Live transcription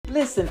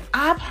Listen,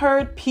 I've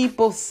heard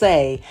people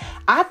say,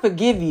 I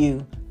forgive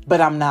you,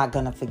 but I'm not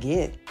going to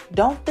forget.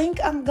 Don't think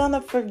I'm going to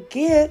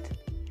forget.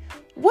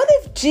 What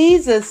if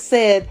Jesus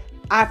said,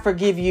 I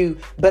forgive you,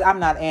 but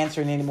I'm not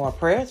answering any more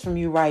prayers from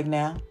you right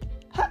now?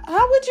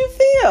 How would you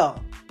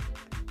feel?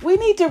 We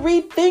need to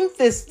rethink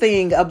this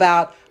thing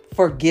about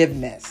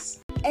forgiveness.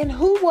 And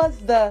who was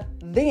the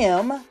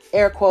them,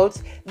 air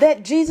quotes,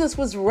 that Jesus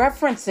was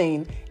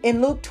referencing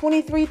in Luke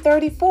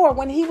 23:34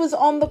 when he was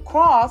on the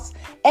cross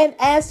and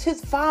asked his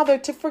Father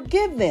to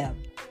forgive them?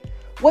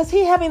 Was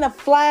he having a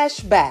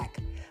flashback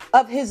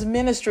of his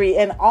ministry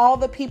and all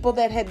the people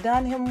that had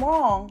done him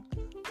wrong?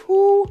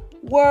 Who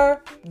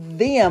were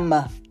them?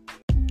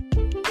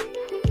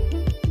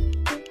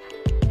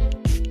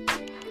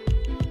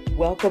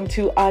 Welcome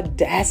to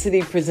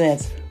Audacity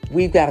Presents.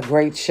 We've got a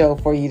great show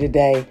for you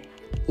today.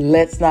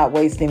 Let's not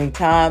waste any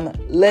time.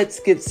 Let's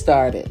get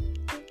started.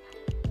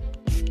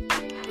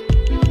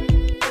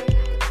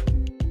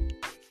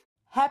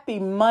 Happy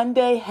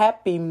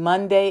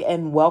Monday,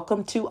 and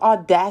welcome to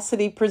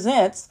Audacity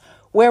Presents,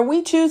 where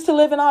we choose to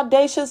live an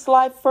audacious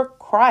life for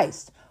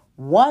Christ,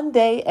 one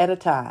day at a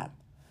time.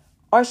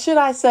 Or should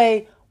I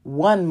say,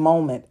 one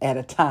moment at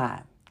a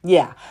time?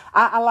 Yeah,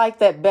 I like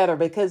that better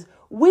because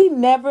we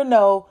never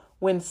know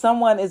when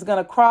someone is going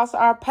to cross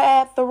our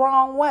path the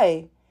wrong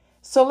way.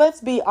 So let's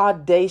be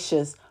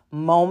audacious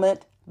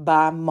moment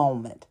by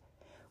moment.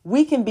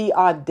 We can be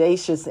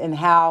audacious in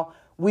how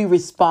we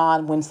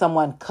respond when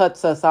someone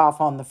cuts us off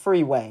on the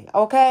freeway,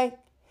 okay?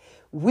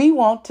 We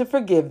want to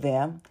forgive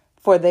them,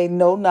 for they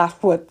know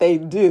not what they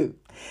do.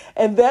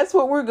 And that's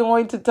what we're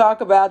going to talk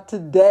about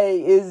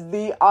today is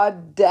the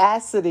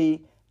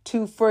audacity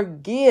to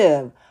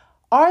forgive.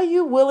 Are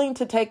you willing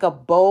to take a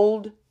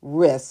bold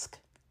risk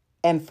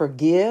and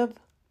forgive?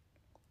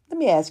 Let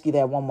me ask you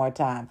that one more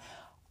time.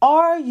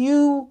 Are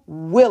you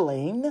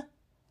willing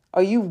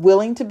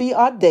to be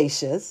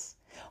audacious?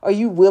 Are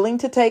you willing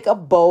to take a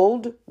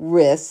bold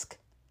risk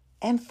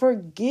and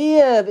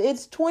forgive?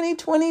 It's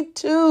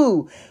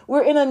 2022.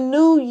 We're in a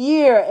new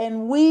year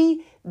and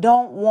we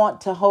don't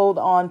want to hold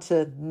on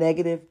to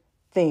negative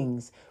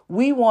things.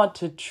 We want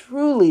to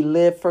truly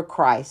live for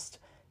Christ.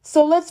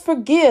 So let's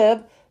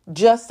forgive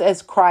just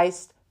as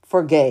Christ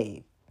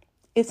forgave.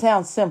 It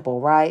sounds simple,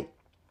 right?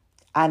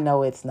 I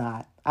know it's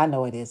not. I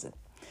know it isn't.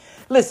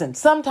 Listen,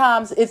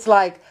 sometimes it's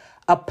like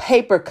a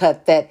paper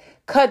cut that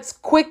cuts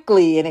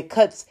quickly and it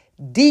cuts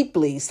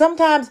deeply.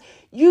 Sometimes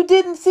you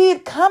didn't see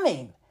it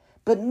coming,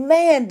 but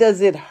man,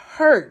 does it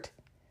hurt.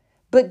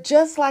 But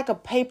just like a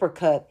paper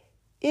cut,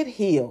 it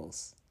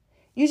heals.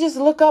 You just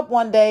look up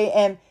one day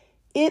and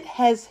it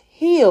has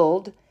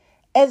healed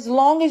as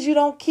long as you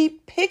don't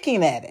keep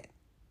picking at it.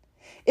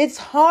 It's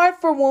hard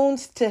for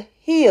wounds to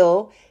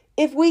heal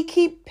if we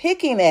keep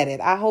picking at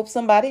it. I hope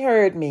somebody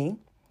heard me.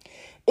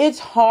 It's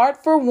hard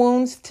for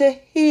wounds to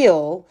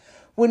heal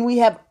when we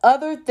have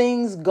other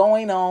things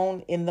going on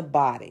in the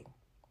body.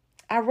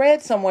 I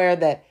read somewhere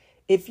that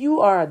if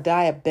you are a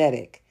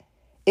diabetic,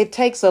 it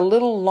takes a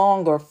little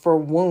longer for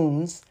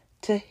wounds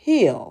to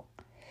heal.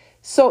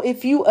 So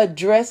if you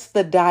address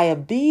the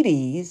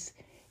diabetes,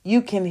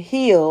 you can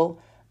heal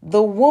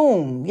the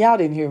wound. Y'all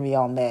didn't hear me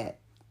on that.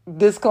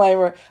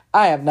 Disclaimer,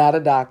 I am not a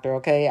doctor,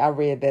 okay? I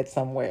read that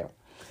somewhere.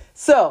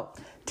 So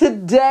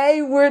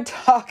today we're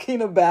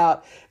talking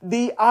about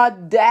the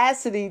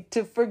audacity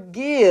to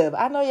forgive.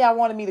 I know y'all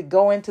wanted me to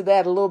go into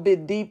that a little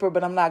bit deeper,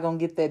 but I'm not going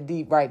to get that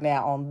deep right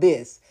now on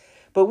this.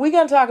 But we're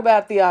going to talk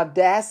about the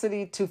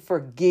audacity to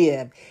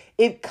forgive.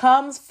 It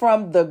comes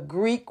from the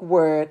Greek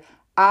word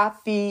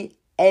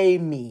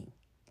aphiemi.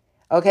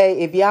 Okay,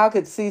 if y'all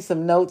could see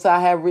some notes I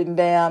have written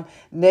down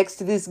next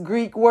to this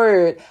Greek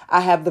word, I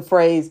have the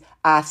phrase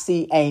I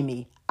see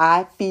Amy.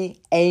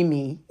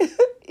 Aphiemi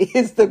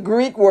is the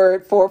Greek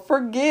word for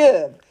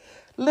forgive.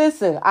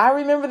 Listen, I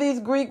remember these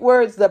Greek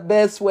words the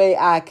best way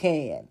I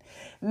can.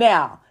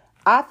 Now,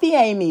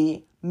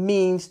 aphiemi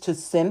means to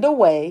send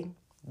away,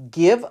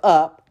 give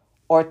up,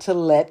 or to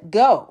let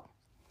go.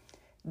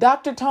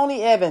 Dr.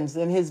 Tony Evans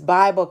in his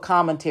Bible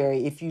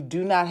commentary, if you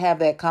do not have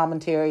that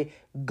commentary,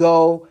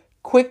 go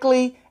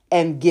quickly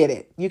and get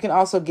it. You can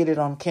also get it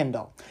on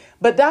Kindle.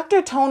 But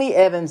Dr. Tony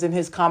Evans in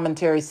his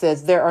commentary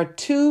says there are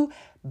two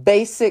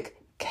basic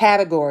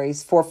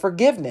categories for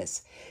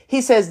forgiveness.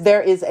 He says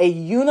there is a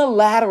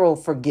unilateral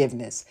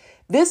forgiveness.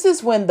 This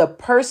is when the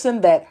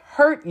person that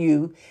hurt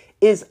you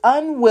is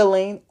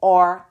unwilling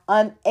or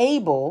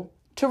unable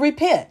to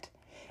repent.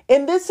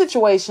 In this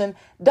situation,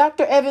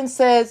 Dr. Evans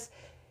says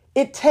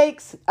it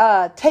takes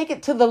take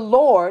it to the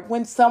Lord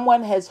when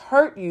someone has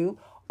hurt you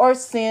or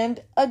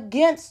sinned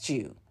against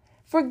you.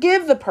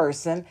 Forgive the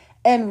person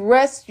and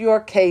rest your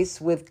case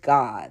with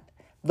God,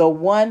 the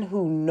one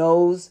who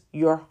knows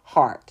your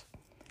heart.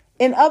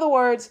 In other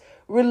words,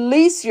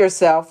 release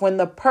yourself when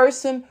the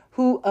person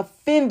who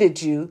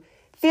offended you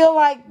feel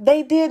like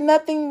they did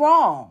nothing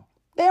wrong.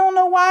 They don't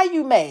know why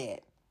you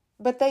mad,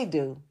 but they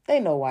do. They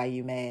know why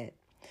you mad.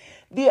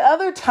 The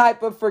other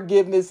type of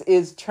forgiveness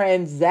is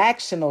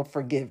transactional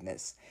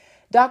forgiveness.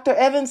 Dr.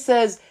 Evans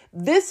says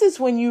This is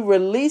when you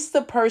release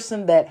the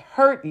person that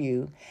hurt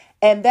you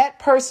and that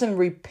person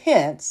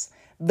repents,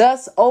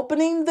 thus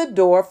opening the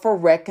door for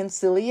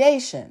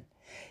reconciliation.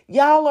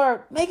 Y'all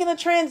are making a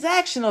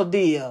transactional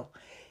deal.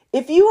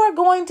 If you are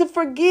going to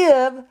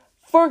forgive,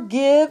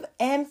 forgive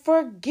and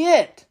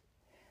forget.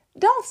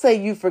 Don't say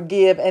you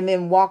forgive and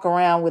then walk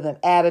around with an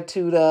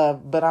attitude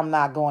of, but I'm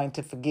not going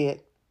to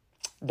forget.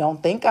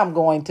 Don't think I'm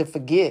going to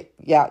forget.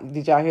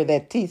 Did y'all hear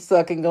that teeth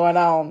sucking going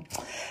on?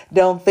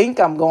 Don't think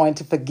I'm going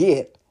to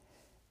forget.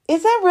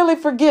 Is that really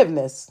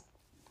forgiveness?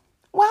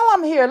 While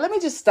I'm here, let me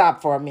just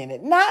stop for a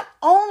minute. Not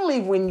only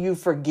when you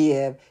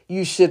forgive,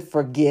 you should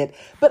forget,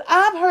 but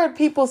I've heard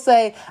people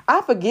say,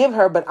 I forgive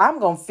her, but I'm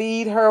going to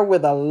feed her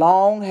with a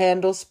long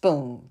handled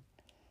spoon.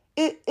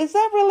 Is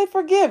that really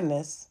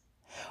forgiveness?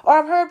 Or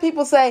I've heard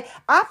people say,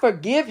 I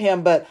forgive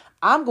him, but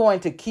I'm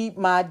going to keep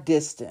my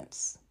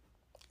distance.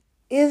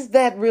 Is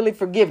that really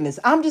forgiveness?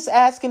 I'm just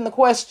asking the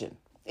question.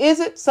 Is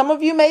it? Some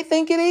of you may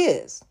think it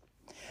is.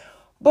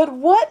 But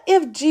what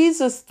if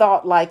Jesus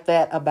thought like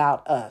that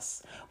about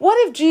us? What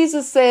if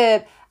Jesus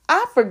said,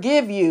 I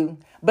forgive you,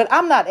 but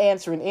I'm not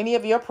answering any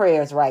of your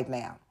prayers right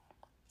now?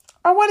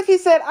 Or what if he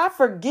said, I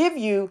forgive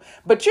you,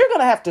 but you're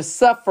going to have to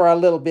suffer a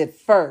little bit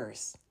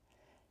first?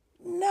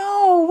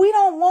 No, we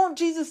don't want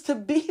Jesus to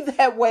be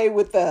that way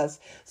with us.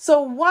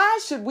 So why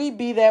should we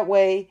be that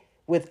way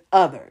with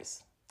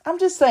others? I'm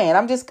just saying,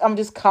 I'm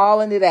just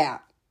calling it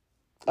out.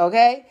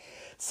 Okay?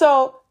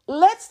 So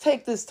let's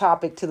take this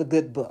topic to the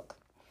good book.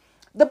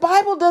 The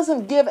Bible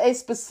doesn't give a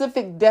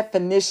specific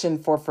definition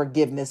for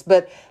forgiveness,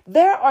 but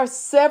there are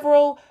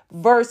several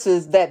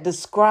verses that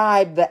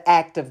describe the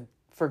act of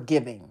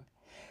forgiving.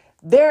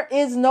 There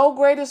is no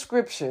greater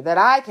scripture that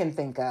I can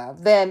think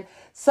of than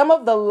some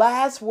of the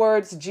last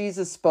words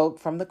Jesus spoke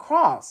from the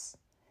cross.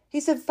 He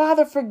said,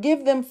 Father,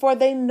 forgive them, for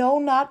they know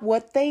not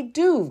what they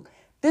do.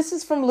 This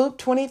is from Luke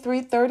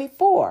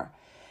 23:34.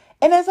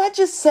 And as I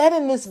just sat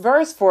in this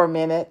verse for a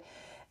minute,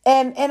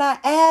 and I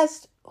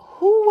asked,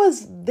 who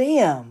was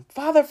them?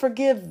 Father,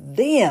 forgive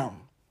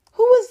them.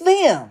 Who was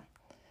them?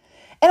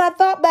 And I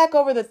thought back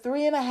over the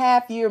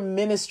 3.5-year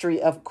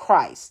ministry of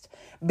Christ,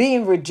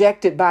 being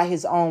rejected by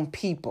his own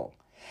people,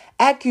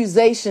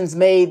 accusations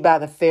made by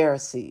the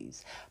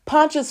Pharisees,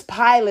 Pontius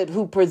Pilate,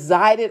 who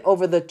presided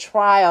over the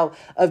trial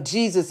of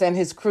Jesus and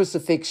his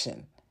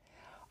crucifixion.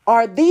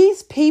 Are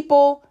these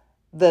people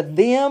the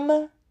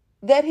them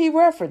that he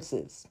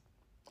references?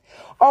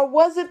 Or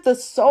was it the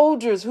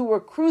soldiers who were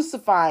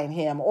crucifying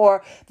him,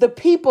 or the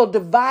people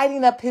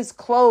dividing up his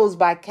clothes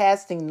by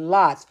casting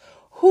lots?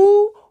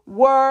 Who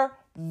were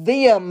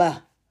them?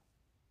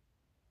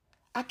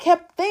 I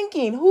kept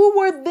thinking, who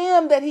were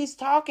them that he's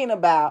talking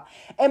about?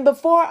 And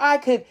before I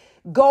could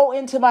go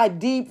into my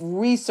deep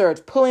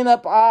research, pulling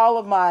up all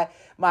of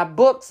my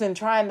books and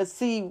trying to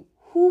see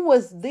who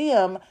was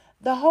them,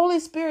 the Holy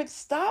Spirit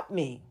stopped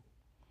me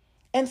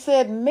and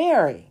said,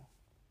 Mary.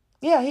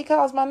 Yeah, he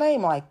calls my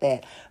name like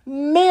that.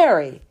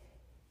 Mary,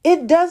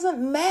 it doesn't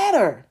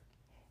matter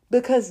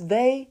because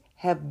they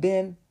have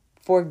been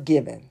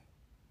forgiven.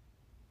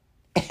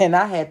 And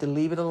I had to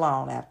leave it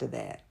alone after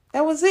that.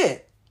 That was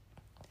it.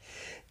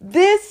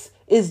 This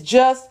is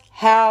just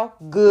how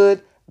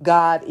good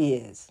God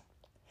is.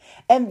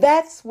 And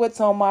that's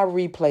what's on my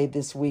replay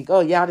this week.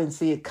 Oh, y'all didn't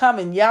see it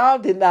coming. Y'all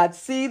did not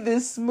see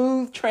this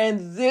smooth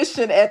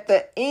transition at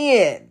the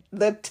end.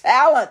 The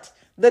talent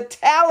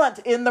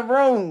in the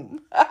room.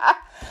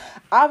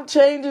 I'm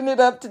changing it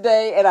up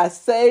today, and I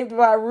saved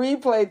my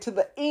replay to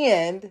the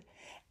end.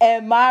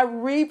 And my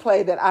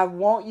replay that I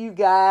want you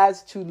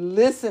guys to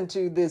listen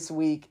to this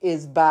week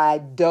is by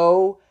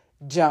Doe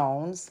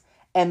Jones,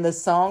 and the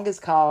song is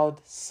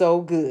called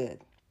So Good.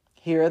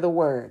 Here are the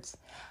words.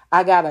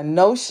 I got a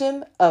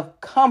notion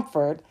of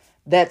comfort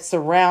that's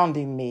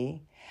surrounding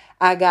me.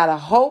 I got a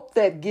hope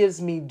that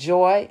gives me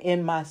joy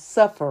in my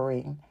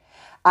suffering.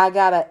 I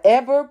got an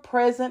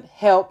ever-present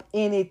help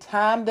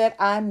anytime that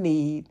I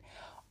need.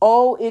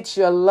 Oh, it's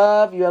your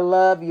love, your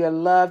love, your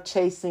love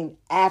chasing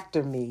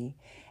after me.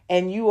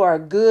 And you are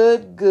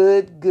good,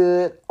 good,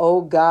 good.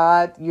 Oh,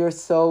 God, you're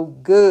so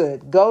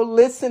good. Go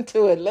listen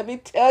to it. Let me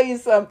tell you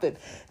something.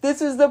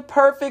 This is the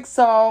perfect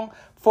song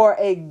for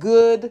a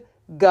good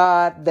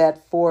God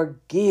that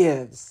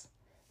forgives.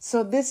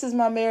 So this is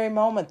my merry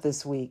moment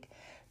this week.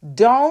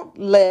 Don't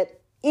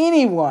let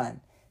anyone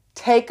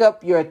take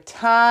up your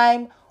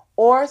time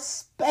or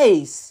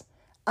space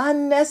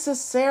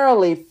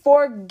unnecessarily.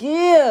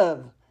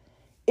 Forgive.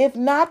 If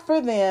not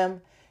for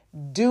them,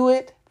 do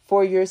it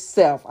for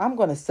yourself. I'm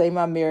going to say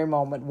my merry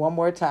moment one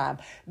more time.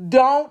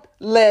 Don't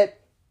let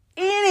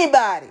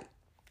anyone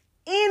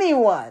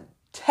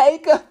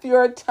take up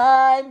your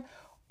time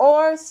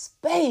or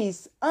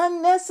space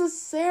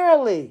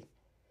unnecessarily.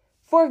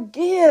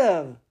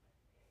 Forgive.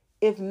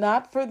 If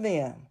not for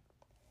them,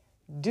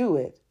 do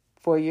it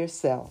for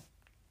yourself.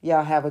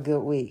 Y'all have a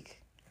good week.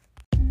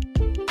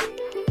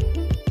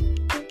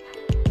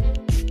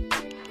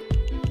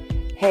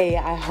 Hey,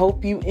 I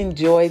hope you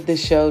enjoyed the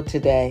show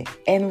today.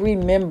 And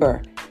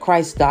remember,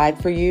 Christ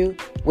died for you,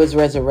 was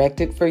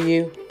resurrected for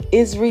you,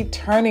 is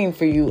returning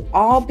for you,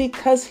 all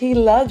because He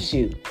loves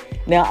you.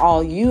 Now,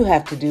 all you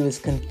have to do is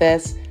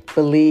confess,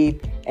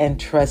 believe, and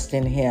trust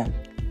in Him.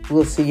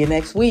 We'll see you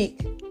next week.